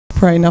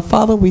pray. Now,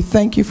 Father, we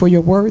thank you for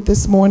your word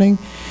this morning,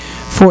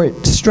 for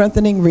it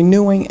strengthening,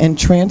 renewing, and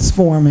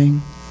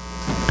transforming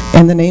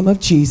in the name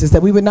of Jesus,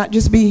 that we would not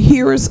just be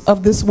hearers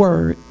of this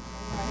word,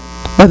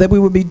 but that we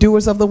would be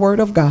doers of the word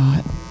of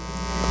God,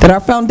 that our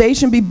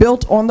foundation be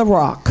built on the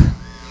rock,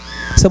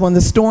 so when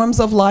the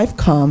storms of life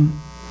come,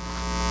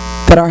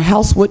 that our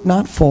house would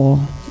not fall.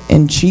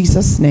 In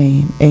Jesus'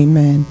 name,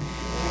 amen.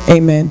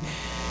 Amen.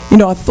 You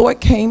know, a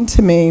thought came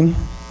to me,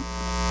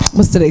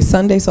 what's today,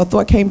 Sunday? So a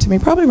thought came to me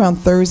probably around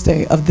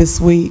Thursday of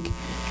this week,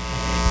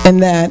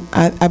 and that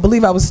I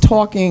believe I was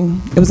talking,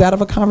 it was out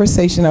of a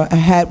conversation I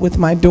had with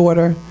my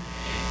daughter.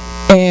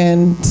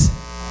 And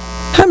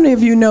how many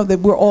of you know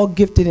that we're all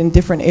gifted in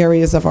different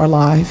areas of our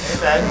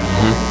life?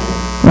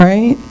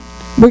 Right?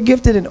 We're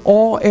gifted in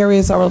all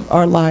areas of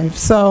our life.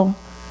 So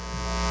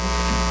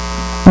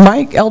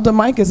Elder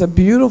Mike is a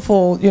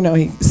beautiful, you know,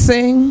 he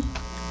sing,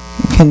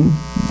 can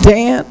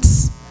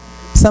dance.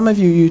 Some of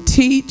you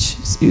teach,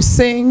 you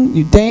sing,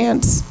 you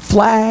dance,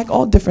 flag,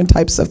 all different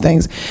types of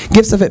things,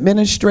 gifts of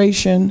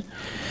administration.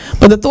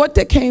 But the thought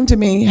that came to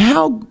me,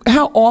 how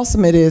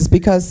awesome it is,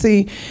 because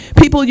see,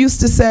 people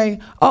used to say,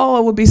 oh,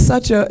 it would be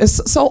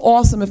it's so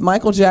awesome if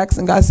Michael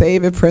Jackson got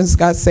saved, if Prince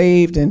got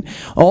saved, and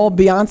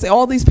Beyonce,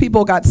 all these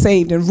people got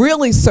saved and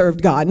really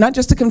served God, not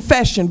just a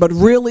confession, but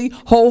really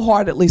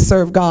wholeheartedly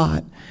served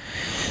God.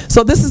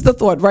 So this is the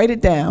thought, write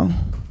it down.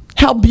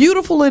 How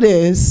beautiful it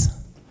is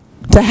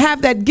to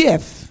have that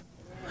gift,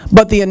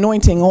 but the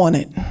anointing on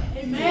it.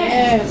 Amen.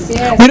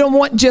 Yes. We don't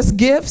want just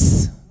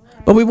gifts,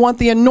 but we want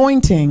the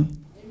anointing.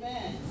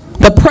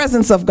 The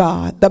presence of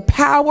God, the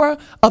power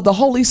of the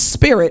Holy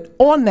Spirit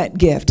on that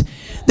gift.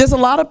 There's a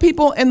lot of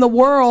people in the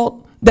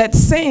world that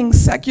sing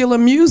secular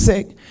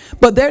music,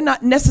 but they're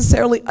not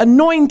necessarily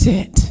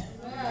anointed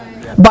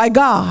by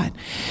God.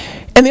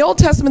 In the Old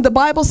Testament, the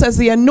Bible says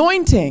the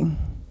anointing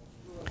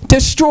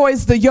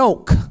destroys the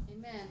yoke.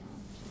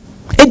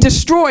 It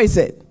destroys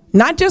it.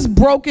 Not just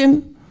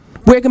broken,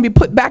 where it can be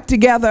put back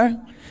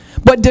together,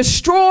 but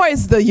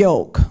destroys the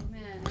yoke.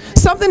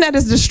 Something that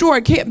is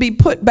destroyed can't be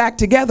put back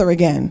together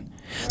again.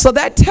 So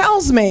that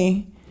tells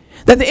me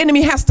that the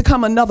enemy has to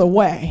come another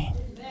way.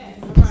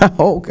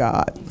 Oh,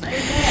 God.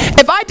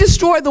 If I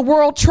destroy the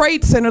World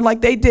Trade Center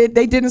like they did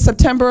in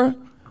September,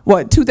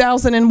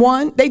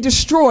 2001, they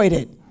destroyed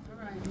it.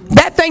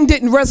 That thing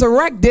didn't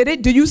resurrect, did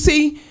it? Do you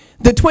see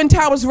the Twin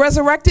Towers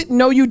resurrected?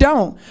 No, you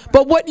don't.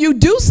 But what you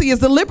do see is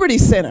the Liberty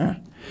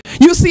Center.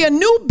 You see a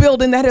new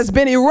building that has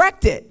been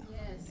erected.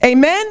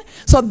 Amen?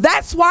 So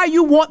that's why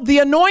you want the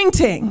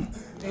anointing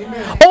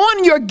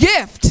on your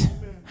gift.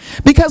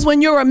 Because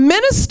when you're a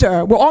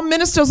minister, we're all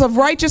ministers of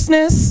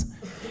righteousness.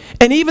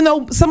 And even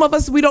though some of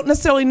us, we don't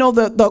necessarily know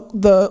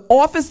the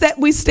office that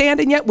we stand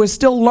in yet, we're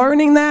still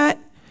learning that.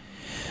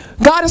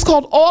 God has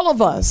called all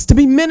of us to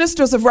be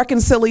ministers of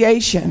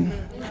reconciliation,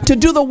 to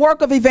do the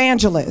work of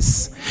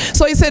evangelists.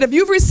 So he said, if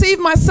you've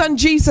received my son,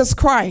 Jesus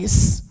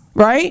Christ,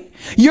 right?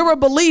 You're a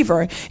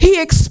believer.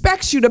 He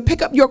expects you to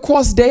pick up your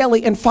cross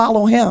daily and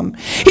follow him.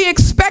 He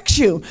expects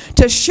you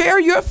to share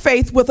your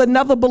faith with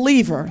another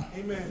believer.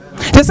 Amen.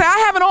 To say, I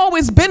haven't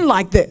always been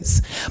like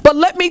this, but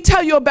let me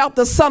tell you about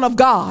the Son of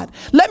God.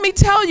 Let me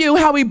tell you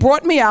how he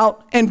brought me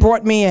out and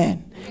brought me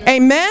in.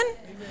 Amen?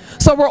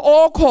 So we're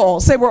all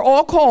called. Say, we're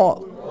all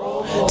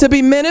called to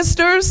be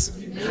ministers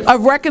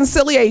of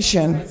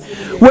reconciliation.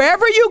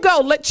 Wherever you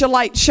go, let your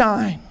light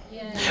shine.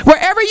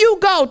 Wherever you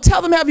go,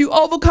 tell them, have you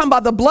overcome by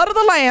the blood of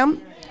the Lamb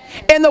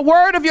and the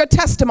word of your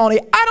testimony.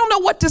 I don't know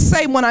what to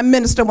say when I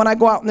minister, when I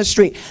go out in the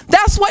street.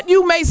 That's what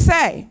you may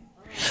say.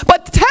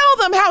 But tell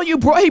them how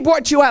he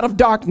brought you out of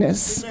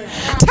darkness.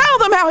 Tell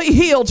them how he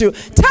healed you.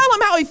 Tell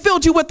them how he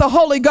filled you with the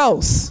Holy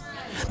Ghost.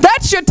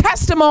 That's your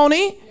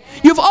testimony.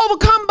 You've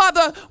overcome by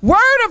the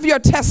word of your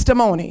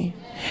testimony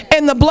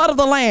and the blood of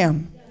the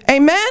Lamb.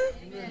 Amen?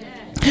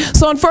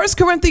 So in 1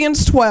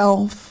 Corinthians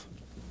 12,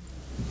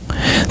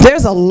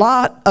 there's a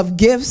lot of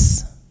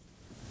gifts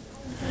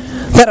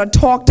that are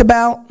talked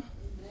about.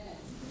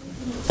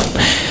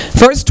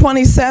 Verse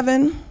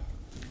 27,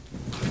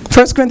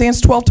 1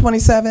 Corinthians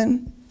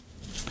 12:27.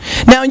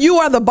 Now you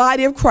are the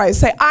body of Christ.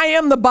 Say, I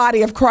am the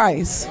body of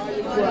Christ.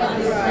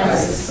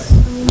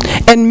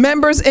 And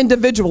members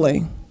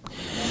individually.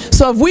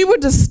 So if we were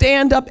to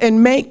stand up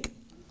and make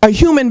a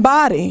human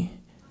body,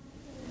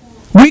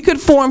 we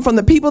could form from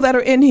the people that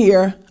are in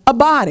here a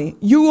body.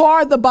 You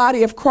are the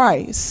body of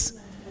Christ.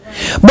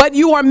 But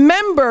you are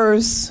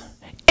members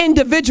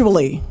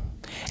individually.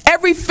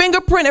 Every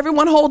fingerprint,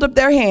 everyone hold up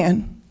their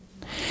hand.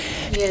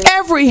 Yes.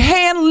 Every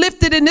hand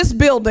lifted in this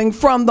building,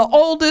 from the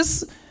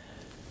oldest,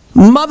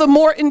 Mother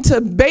Morton,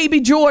 to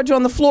baby George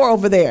on the floor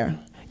over there.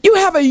 You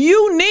have a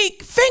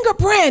unique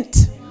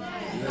fingerprint.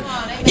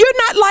 Amen. You're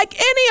not like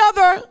any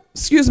other,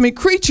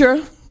 creature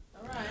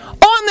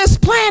on this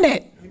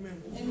planet.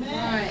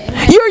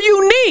 Amen. You're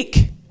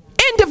unique,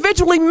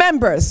 individually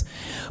members,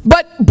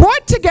 but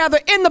brought together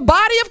in the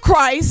body of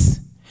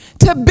Christ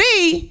to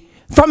be,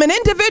 from an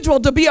individual,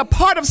 to be a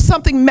part of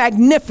something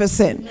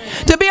magnificent,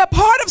 to be a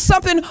part of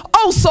something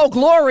oh so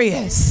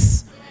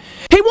glorious.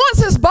 He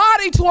wants his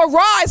body to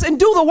arise and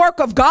do the work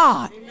of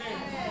God.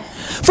 Amen.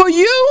 For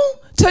you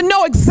to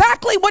know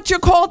exactly what you're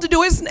called to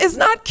do is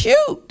not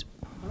cute.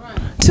 Right.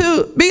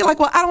 To be like,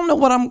 well, I don't know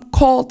what I'm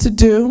called to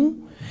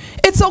do.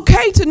 It's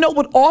okay to know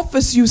what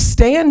office you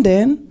stand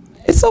in.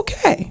 It's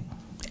okay.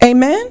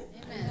 Amen?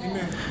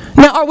 Amen.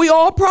 Now, are we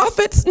all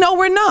prophets? No,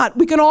 we're not.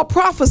 We can all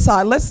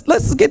prophesy.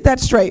 Let's get that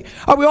straight.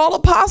 Are we all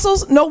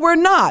apostles? No, we're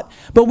not.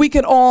 But we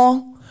can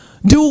all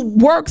do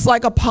works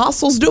like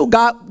apostles do.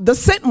 God, the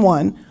sent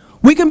one.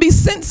 We can be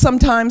sent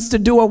sometimes to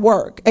do a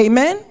work.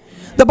 Amen?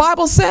 The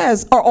Bible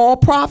says, are all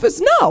prophets?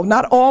 No,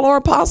 not all are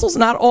apostles,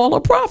 not all are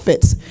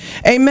prophets.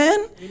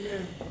 Amen?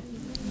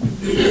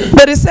 Amen.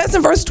 But it says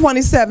in verse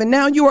 27,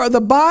 now you are the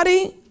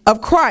body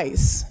of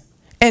Christ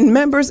and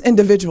members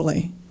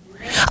individually.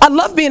 I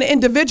love being an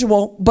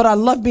individual, but I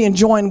love being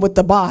joined with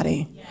the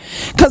body.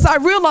 Because I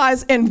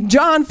realized in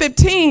John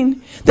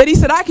 15 that he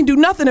said, I can do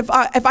nothing if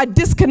I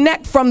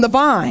disconnect from the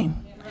vine.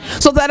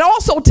 So that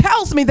also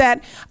tells me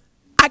that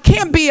I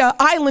can't be an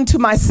island to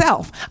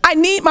myself. I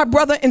need my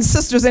brother and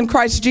sisters in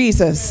Christ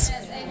Jesus.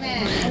 Yes,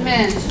 amen.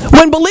 Amen.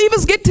 When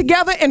believers get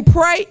together and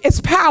pray,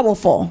 it's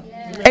powerful.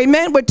 Yes.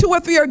 Amen. Where 2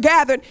 or 3 are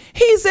gathered,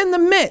 he's in the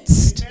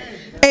midst.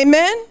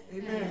 Amen.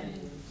 Amen.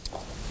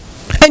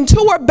 And 2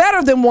 are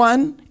better than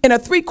 1, and a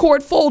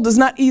 3-chord fold is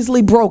not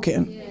easily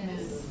broken.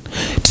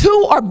 Yes.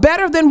 2 are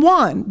better than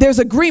 1. There's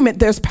agreement.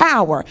 There's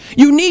power.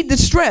 You need the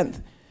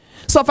strength.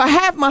 So if I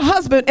have my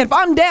husband, if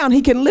I'm down,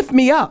 he can lift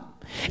me up.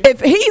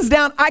 If he's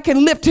down, I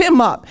can lift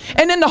him up.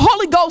 And then the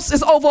Holy Ghost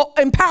is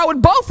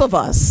empowered both of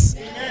us.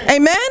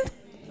 Amen?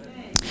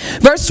 Amen?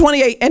 Verse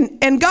 28,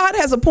 and God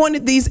has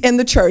appointed these in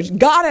the church.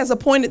 God has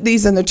appointed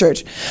these in the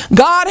church.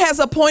 God has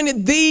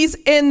appointed these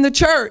in the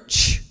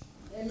church.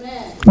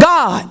 Amen.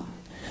 God.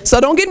 So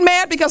don't get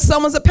mad because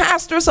someone's a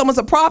pastor, someone's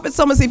a prophet,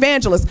 someone's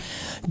evangelist.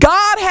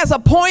 God has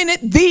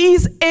appointed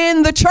these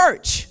in the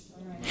church.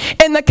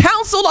 In the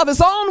counsel of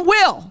his own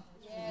will.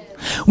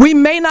 We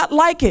may not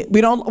like it.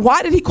 We don't.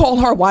 Why did he call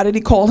her? Why did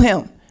he call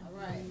him?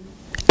 Right.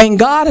 And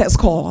God has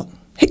called.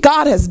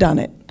 God has done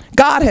it.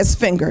 God has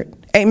fingered.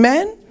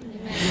 Amen?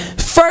 Amen.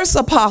 First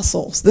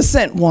apostles, the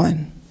sent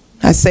one.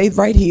 I say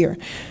right here.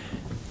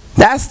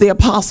 That's the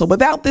apostle.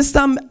 Without this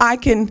thumb, I'm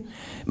going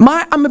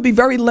to be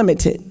very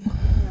limited.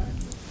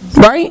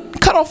 Right?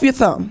 Cut off your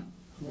thumb.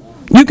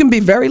 You can be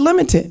very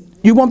limited.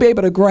 You won't be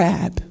able to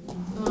grab.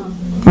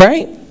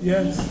 Right?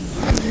 Yes.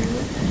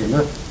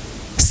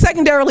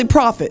 Secondarily,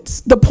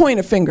 prophets, the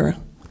pointer finger,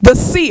 the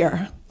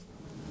seer,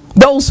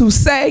 those who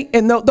say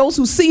and those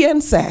who see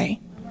and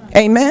say.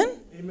 Amen?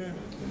 Amen.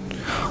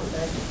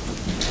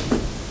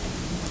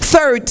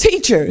 Third,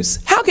 teachers.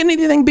 How can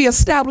anything be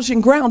established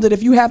and grounded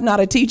if you have not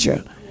a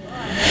teacher?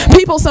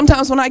 People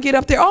sometimes when I get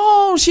up there,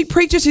 oh, she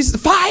preaches, she's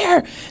fire.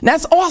 And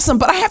that's awesome,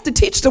 but I have to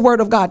teach the word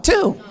of God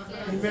too.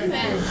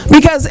 Amen.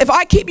 Because if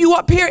I keep you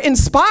up here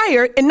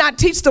inspired and not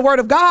teach the word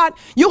of God,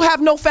 you'll have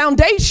no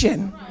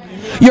foundation.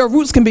 Your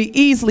roots can be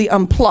easily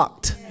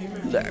unplucked.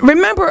 Amen.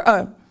 Remember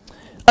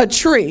a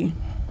tree.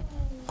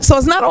 So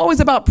it's not always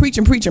about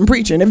preaching.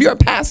 If you're a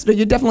pastor,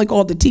 you're definitely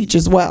called to teach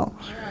as well.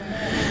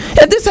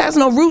 If this has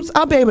no roots,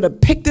 I'll be able to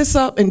pick this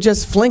up and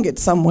just fling it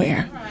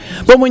somewhere.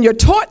 But when you're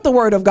taught the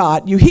word of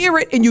God, you hear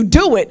it and you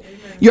do it,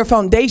 your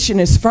foundation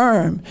is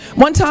firm.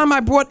 One time I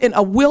brought in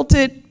a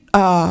wilted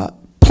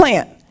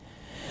plant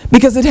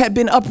because it had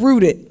been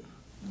uprooted.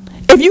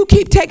 If you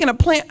keep taking a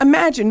plant,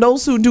 imagine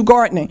those who do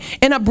gardening,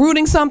 and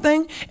uprooting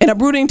something, and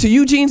uprooting to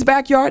Eugene's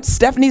backyard,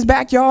 Stephanie's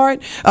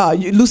backyard,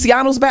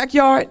 Luciano's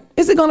backyard,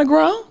 is it going to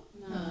grow?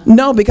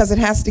 No, because it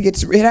has to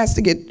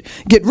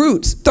get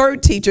roots.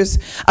 Third, teachers,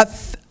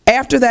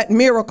 after that,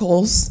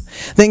 miracles,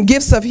 then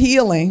gifts of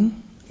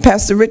healing.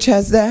 Pastor Rich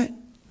has that.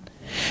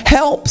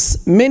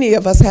 Helps, many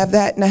of us have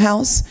that in the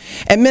house.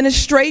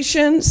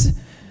 Administrations,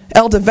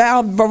 Elder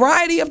Val,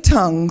 variety of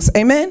tongues.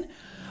 Amen.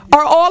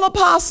 Are all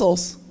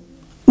apostles?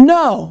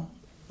 No.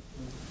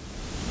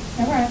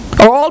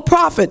 Are all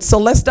prophets? So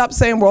let's stop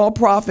saying we're all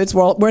prophets.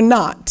 We're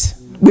not.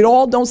 We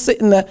all don't sit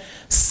in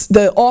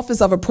the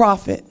office of a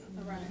prophet.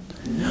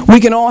 We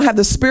can all have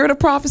the spirit of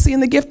prophecy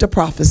and the gift of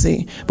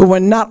prophecy, but we're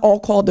not all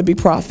called to be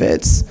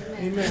prophets.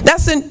 Amen.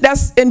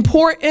 That's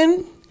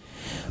important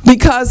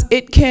because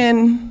it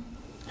can,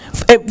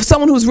 if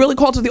someone who's really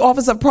called to the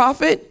office of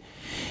prophet,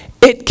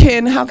 it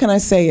can, how can I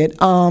say it,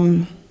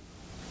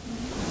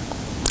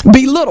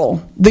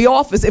 belittle the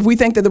office if we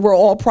think that we're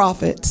all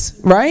prophets,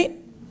 right?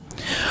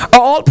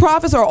 Are all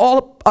prophets, are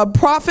all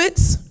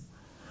prophets,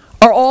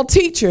 are all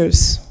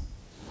teachers?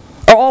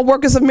 Are all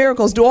workers of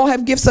miracles? Do all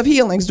have gifts of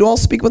healings? Do all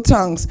speak with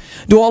tongues?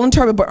 Do all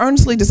interpret? But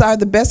earnestly desire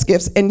the best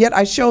gifts, and yet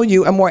I show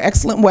you a more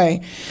excellent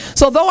way.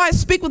 So though I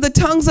speak with the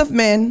tongues of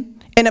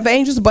men and of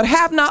angels, but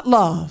have not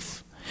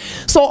love.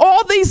 So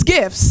all these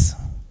gifts,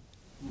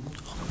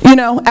 you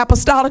know,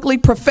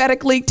 apostolically,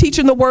 prophetically,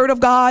 teaching the word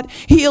of God,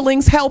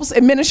 healings, helps,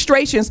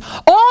 administrations,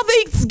 all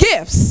these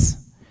gifts,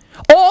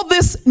 all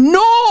this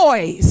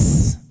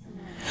noise,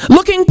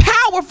 looking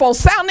powerful,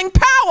 sounding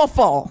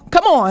powerful,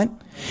 come on,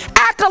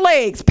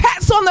 accolades,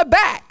 pats on the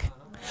back,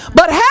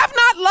 but have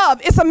not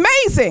love. It's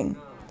amazing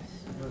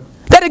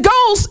that it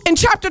goes in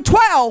chapter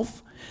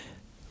 12,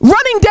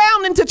 running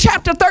down into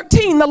chapter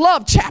 13, the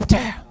love chapter.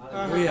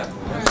 Hallelujah.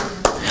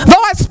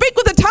 Though I speak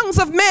with the tongues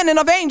of men and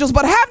of angels,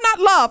 but have not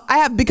love, I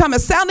have become a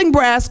sounding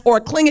brass or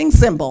a clinging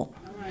cymbal.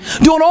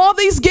 Doing all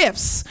these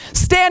gifts,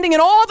 standing in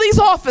all these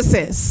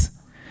offices,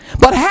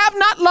 but have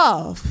not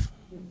love.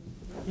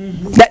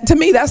 That, to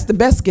me, that's the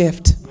best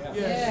gift.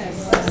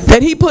 Yes.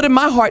 That he put in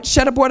my heart,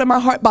 shed abroad in my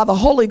heart by the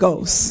Holy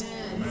Ghost.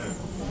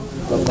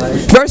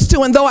 Verse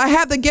 2, and though I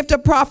have the gift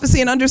of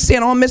prophecy and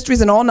understand all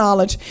mysteries and all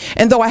knowledge,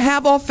 and though I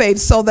have all faith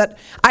so that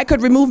I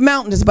could remove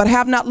mountains, but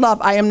have not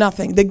love, I am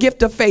nothing. The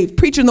gift of faith,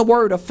 preaching the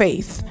word of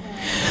faith.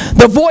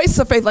 The voice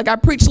of faith, like I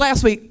preached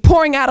last week,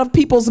 pouring out of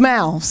people's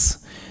mouths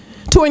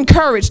to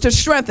encourage, to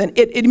strengthen.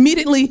 It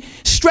immediately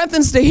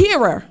strengthens the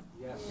hearer.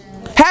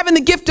 Having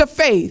the gift of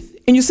faith,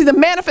 and you see the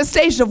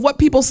manifestation of what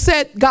people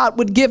said God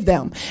would give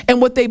them and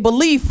what they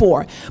believe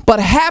for, but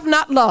have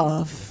not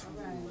love.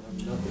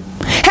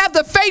 Have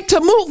the faith to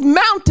move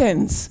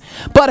mountains,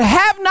 but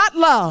have not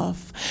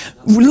love.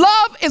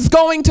 Love is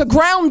going to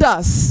ground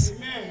us.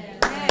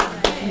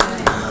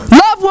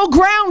 Love will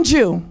ground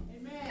you.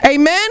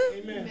 Amen?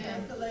 Amen.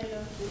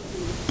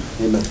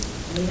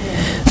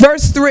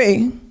 Verse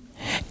 3,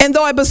 and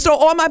though I bestow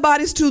all my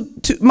bodies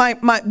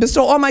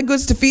bestow all my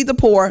goods to feed the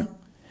poor,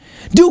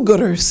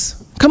 do-gooders.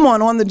 Come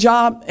on the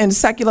job and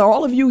secular,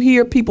 all of you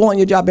here, people on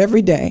your job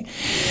every day.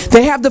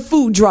 They have the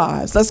food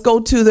drives. Let's go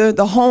to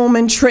the home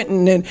in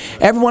Trenton, and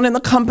everyone in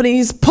the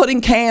company's putting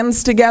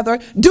cans together.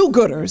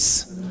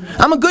 Do-gooders.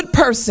 I'm a good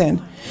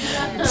person.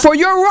 For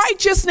your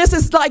righteousness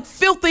is like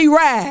filthy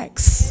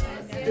rags.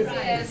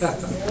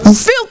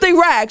 Filthy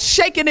rags,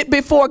 shaking it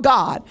before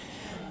God.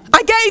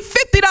 I gave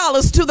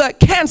 $50 to the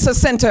cancer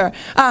center.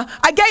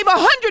 I gave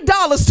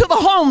 $100 to the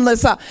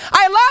homeless. I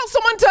allowed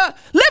someone to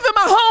live in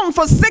my home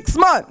for 6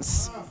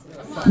 months.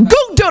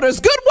 Good doers,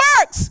 good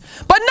works,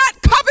 but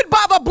not covered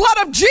by the blood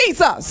of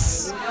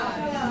Jesus.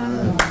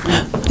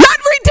 Not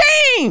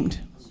redeemed.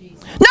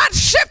 Not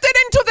shifted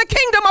into the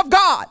kingdom of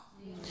God.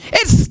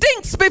 It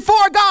stinks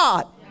before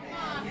God.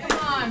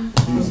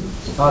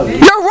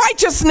 Your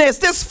righteousness,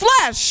 this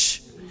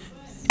flesh,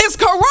 is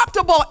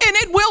corruptible and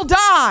it will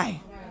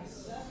die.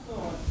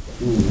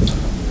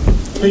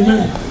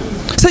 Amen.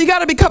 So you got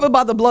to be covered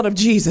by the blood of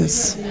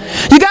Jesus.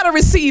 You got to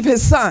receive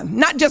his son.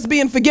 Not just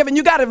being forgiven,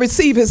 you got to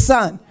receive his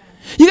son.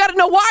 You got to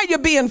know why you're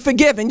being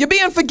forgiven. You're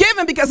being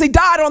forgiven because he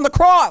died on the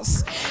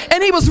cross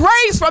and he was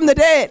raised from the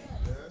dead.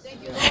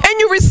 And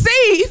you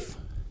receive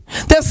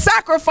the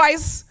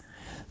sacrifice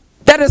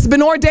that has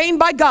been ordained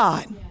by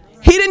God.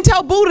 He didn't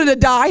tell Buddha to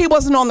die. He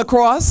wasn't on the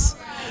cross.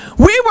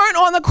 We weren't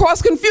on the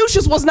cross.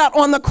 Confucius was not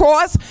on the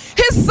cross.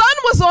 His son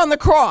was on the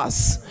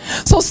cross.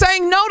 So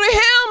saying no to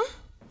him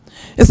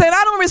and saying,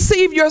 I don't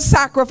receive your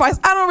sacrifice.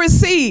 I don't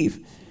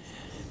receive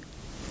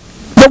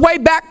the way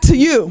back to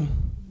you.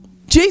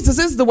 Jesus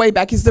is the way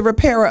back. He's the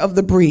repairer of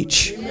the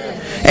breach.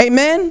 Amen.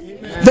 Amen.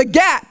 Amen. The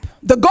gap,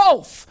 the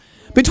gulf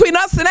between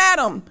us and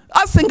Adam,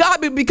 us and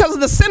God, because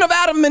of the sin of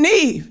Adam and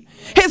Eve.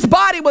 His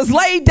body was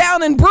laid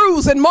down and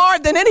bruised and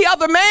marred than any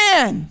other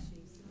man.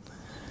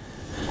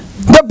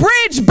 The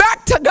bridge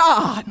back to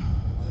God.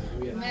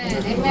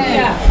 Amen.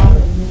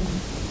 Amen.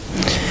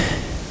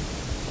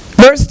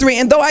 Verse 3,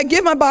 and though I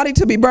give my body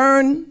to be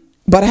burned,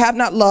 but have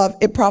not love,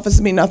 it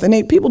profits me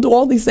nothing. People do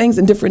all these things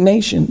in different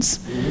nations.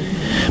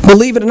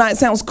 Believe it or not, it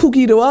sounds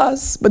kooky to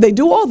us, but they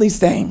do all these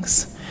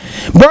things.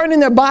 Burning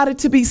their body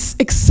to be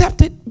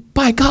accepted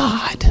by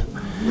God.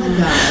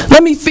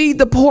 Let me feed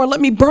the poor. Let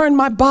me burn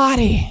my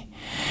body.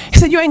 He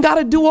said, you ain't got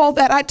to do all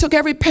that. I took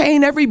every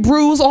pain, every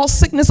bruise, all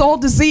sickness, all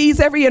disease,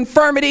 every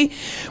infirmity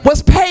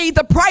was paid.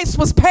 The price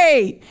was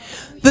paid.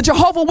 The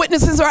Jehovah's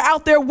Witnesses are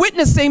out there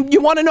witnessing.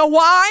 You want to know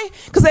why?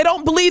 Because they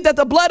don't believe that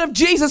the blood of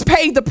Jesus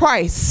paid the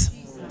price.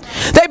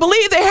 They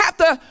believe they have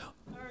to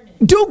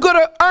do good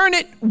or earn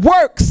it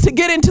works to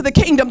get into the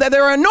kingdom. That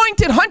there are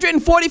anointed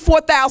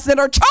 144,000 that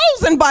are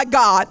chosen by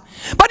God.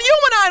 But you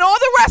and I and all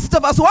the rest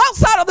of us who are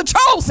outside of the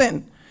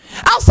chosen,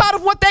 outside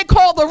of what they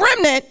call the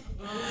remnant,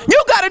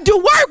 you got to do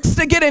works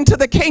to get into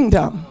the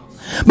kingdom.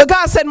 But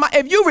God said,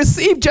 if you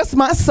receive just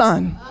my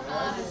son,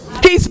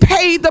 he's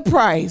paid the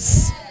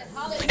price.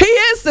 He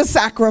is the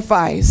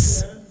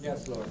sacrifice.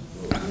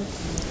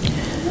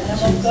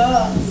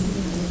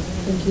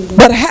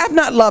 But have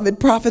not love, it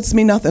profits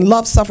me nothing.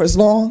 Love suffers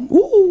long.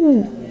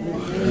 Ooh.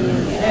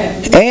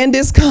 And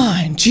is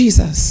kind.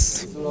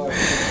 Jesus.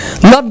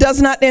 Love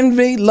does not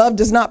envy. Love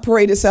does not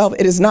parade itself.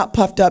 It is not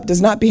puffed up.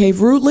 Does not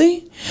behave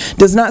rudely.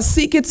 Does not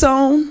seek its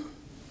own.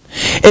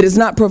 It is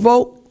not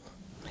provoked.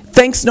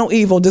 Thinks no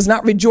evil. Does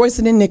not rejoice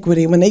in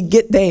iniquity. When they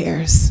get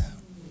theirs.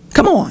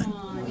 Come on.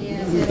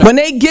 When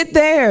they get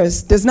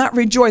theirs, does not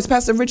rejoice.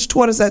 Pastor Rich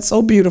taught us that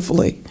so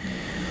beautifully.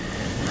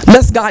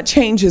 Lest God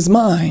change his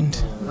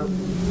mind.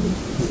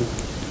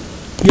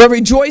 But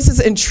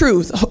rejoices in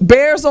truth,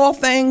 bears all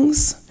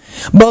things,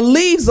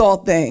 believes all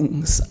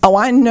things. Oh,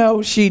 I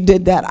know she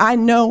did that. I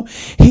know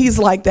he's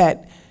like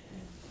that.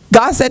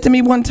 God said to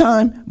me one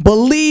time,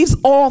 believes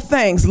all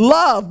things.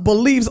 Love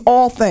believes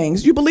all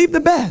things. You believe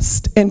the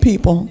best in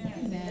people.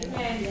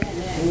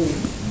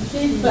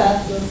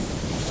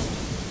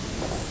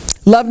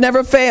 Love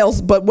never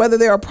fails, but whether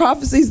there are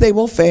prophecies, they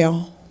will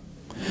fail.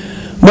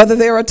 Whether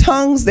there are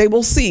tongues, they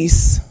will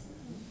cease.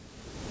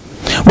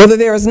 Whether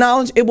there is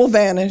knowledge, it will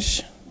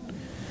vanish.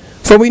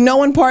 For we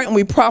know in part and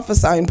we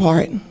prophesy in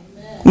part.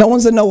 No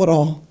one's a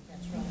know-it-all.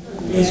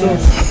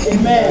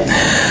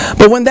 Amen.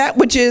 But when that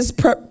which is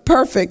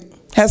perfect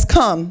has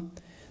come,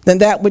 then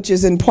that which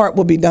is in part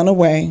will be done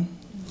away.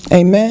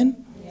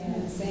 Amen?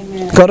 Yes,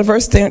 amen. Go to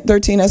verse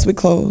 13 as we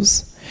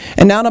close.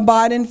 And now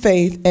abide in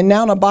faith,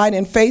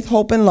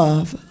 hope, and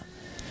love.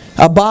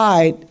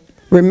 Abide,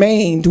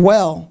 remain,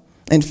 dwell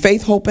in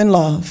faith, hope, and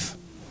love.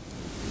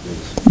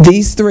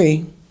 These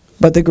three.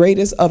 But the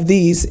greatest of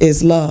these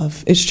is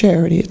love. It's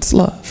charity. It's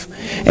love.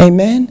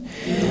 Amen?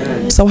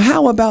 Amen. So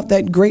how about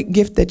that great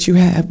gift that you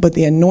have, but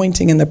the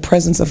anointing and the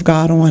presence of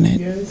God on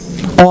it?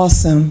 Yes.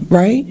 Awesome,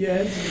 right?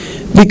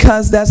 Yes.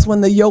 Because that's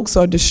when the yokes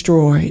are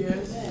destroyed.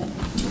 Yes.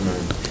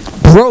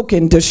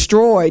 Broken,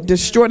 destroyed,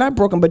 not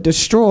broken, but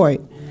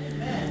destroyed.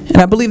 And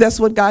I believe that's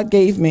what God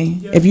gave me.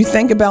 Yes. If you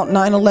think about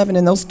 9/11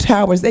 and those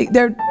towers,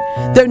 they're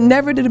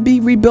never to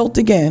be rebuilt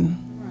again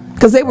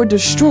because they were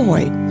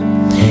destroyed.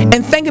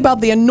 And think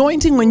about the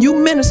anointing when you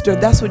minister,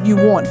 that's what you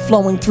want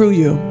flowing through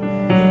you.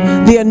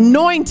 The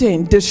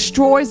anointing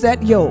destroys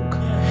that yoke.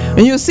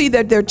 And you'll see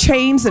that there are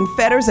chains and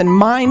fetters and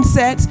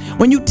mindsets.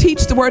 When you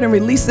teach the word and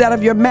release it out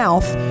of your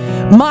mouth,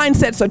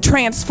 mindsets are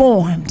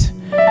transformed.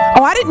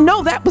 Oh, I didn't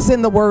know that was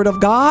in the word of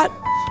God,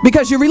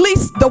 because you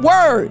release the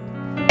word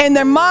and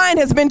their mind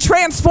has been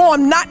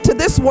transformed, not to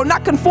this world,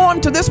 not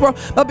conformed to this world,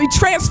 but be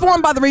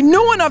transformed by the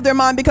renewing of their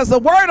mind because the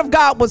word of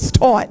God was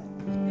taught.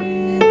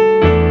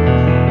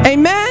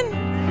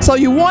 Amen? So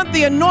you want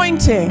the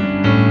anointing,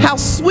 how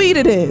sweet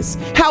it is,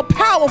 how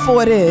powerful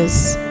it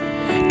is,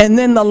 and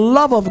then the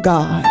love of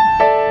God,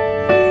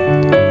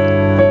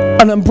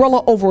 an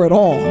umbrella over it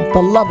all,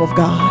 the love of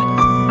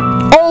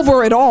God,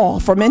 over it all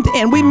from end to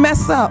end. We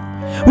mess up,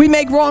 we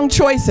make wrong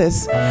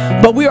choices,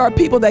 but we are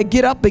people that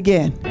get up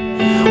again.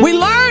 We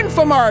learn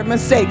from our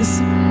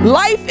mistakes.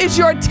 Life is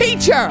your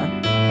teacher.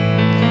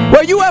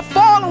 Where you have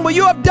fallen, where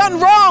you have done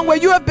wrong, where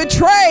you have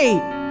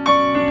betrayed,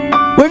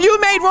 when you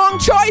made wrong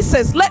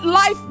choices, let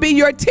life be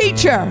your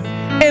teacher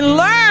and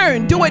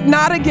learn. Do it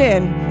not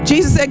again.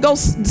 Jesus said, go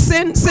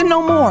sin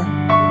no more.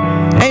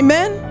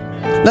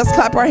 Amen. Let's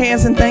clap our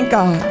hands and thank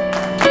God.